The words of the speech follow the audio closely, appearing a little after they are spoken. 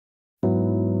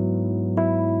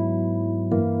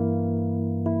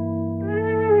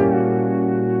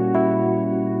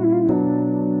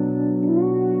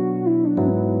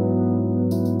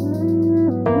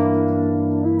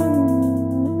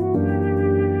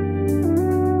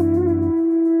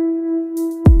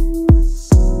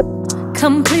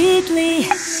completely,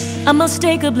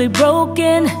 unmistakably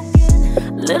broken.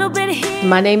 Little bit here.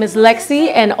 My name is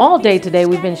Lexi, and all day today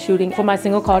we've been shooting for my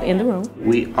single called In the Room.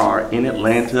 We are in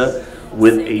Atlanta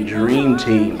with a dream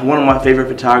team. One of my favorite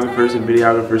photographers and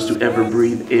videographers to ever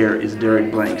breathe air is Derek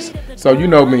Blanks. So you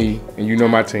know me and you know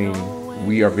my team.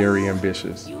 We are very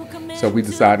ambitious. So we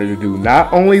decided to do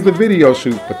not only the video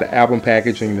shoot, but the album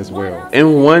packaging as well.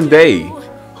 In one day,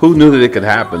 who knew that it could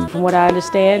happen? From what I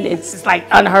understand, it's like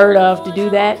unheard of to do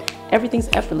that. Everything's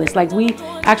effortless. Like, we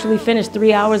actually finished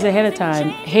 3 hours ahead of time.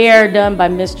 Hair done by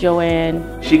Miss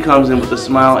Joanne. She comes in with a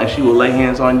smile and she will lay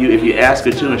hands on you if you ask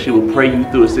her to, and she will pray you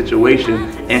through a situation,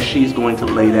 and she's going to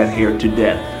lay that hair to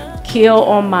death. Kill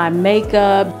on my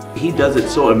makeup. He does it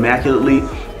so immaculately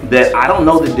that I don't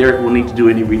know that Derek will need to do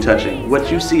any retouching.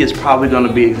 What you see is probably going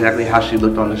to be exactly how she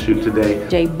looked on the shoot today.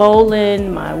 Jay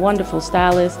Bolin, my wonderful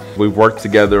stylist. We've worked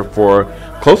together for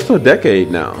close to a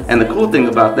decade now. And the cool thing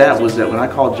about that was that when I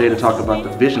called Jay to talk about the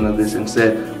vision of this and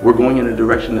said, we're going in a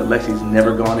direction that Lexi's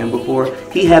never gone in before,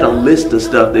 he had a list of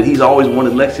stuff that he's always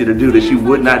wanted Lexi to do that she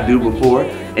would not do before.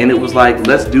 And it was like,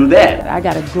 let's do that. I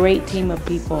got a great team of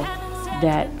people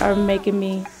that are making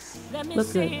me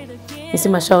look good. You see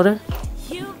my shoulder?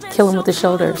 Kill him with the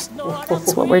shoulders.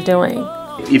 That's what we're doing.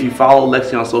 If you follow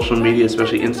Lexi on social media,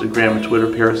 especially Instagram and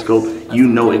Twitter, Periscope, you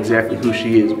know exactly who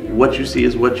she is. What you see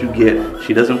is what you get.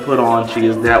 She doesn't put on. She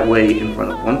is that way in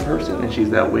front of one person, and she's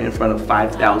that way in front of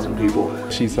 5,000 people.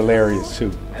 She's hilarious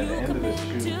too. At the end of the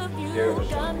shoot, Derek was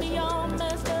showing me some of the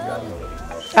images that you got a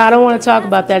little. I don't want to talk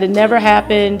about that. It never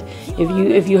happened.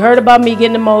 If you heard about me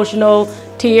getting emotional,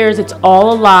 tears, it's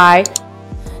all a lie.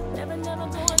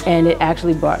 And it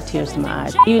actually brought tears to my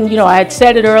eyes. Even, you know, I had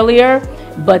said it earlier,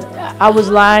 but I was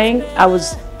lying. I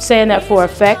was saying that for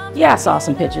effect. Yeah, I saw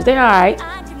some pictures. They're all right.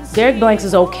 Derek Blanks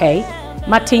is okay.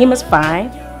 My team is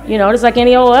fine. You know, it's like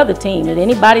any old other team that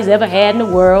anybody's ever had in the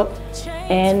world,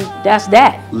 and that's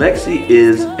that. Lexi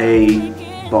is a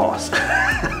boss.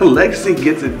 Lexi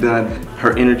gets it done.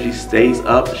 Her energy stays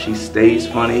up, she stays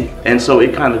funny, and so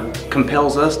it kind of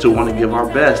compels us to want to give our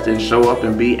best and show up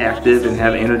and be active and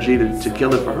have energy to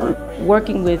kill it for her.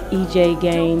 Working with EJ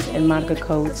Gaines and Monica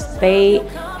Coates, they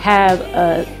have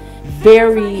a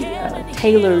very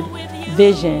tailored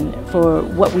vision for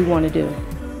what we want to do.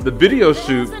 The video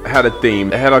shoot had a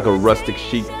theme. It had like a rustic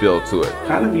chic feel to it.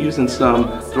 Kind of using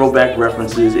some throwback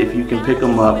references if you can pick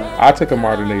them up. I took a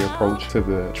modern day approach to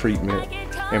the treatment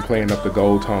and playing up the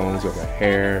gold tones of her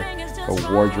hair,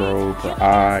 her wardrobe, her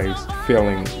eyes,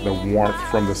 feeling the warmth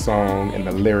from the song and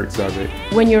the lyrics of it.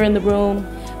 When you're in the room,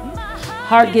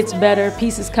 heart gets better,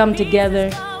 pieces come together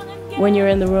when you're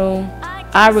in the room.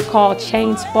 I recall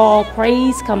chains fall,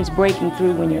 praise comes breaking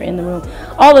through when you're in the room.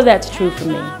 All of that's true for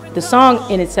me. The song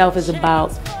in itself is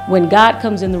about when God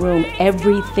comes in the room,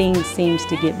 everything seems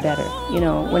to get better. You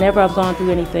know, whenever I've gone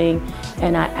through anything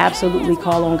and I absolutely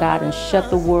call on God and shut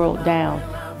the world down,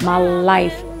 my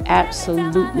life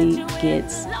absolutely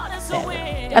gets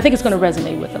better. I think it's going to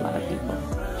resonate with a lot of people.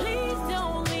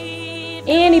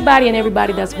 Anybody and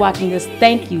everybody that's watching this,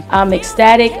 thank you. I'm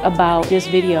ecstatic about this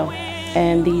video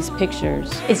and these pictures.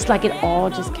 It's like it all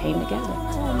just came together.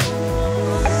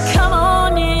 Come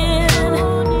on in,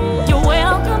 you're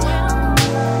welcome.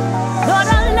 Lord,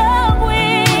 our love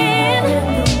win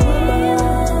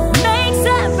makes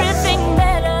everything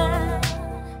better.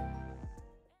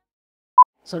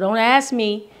 So don't ask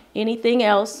me anything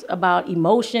else about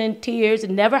emotion, tears. It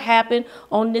never happened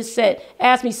on this set.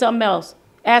 Ask me something else.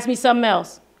 Ask me something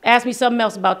else. Ask me something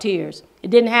else about tears. It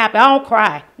didn't happen. I don't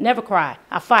cry. Never cry.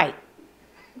 I fight.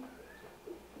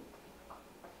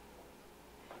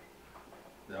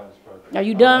 That was perfect. Are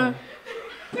you done?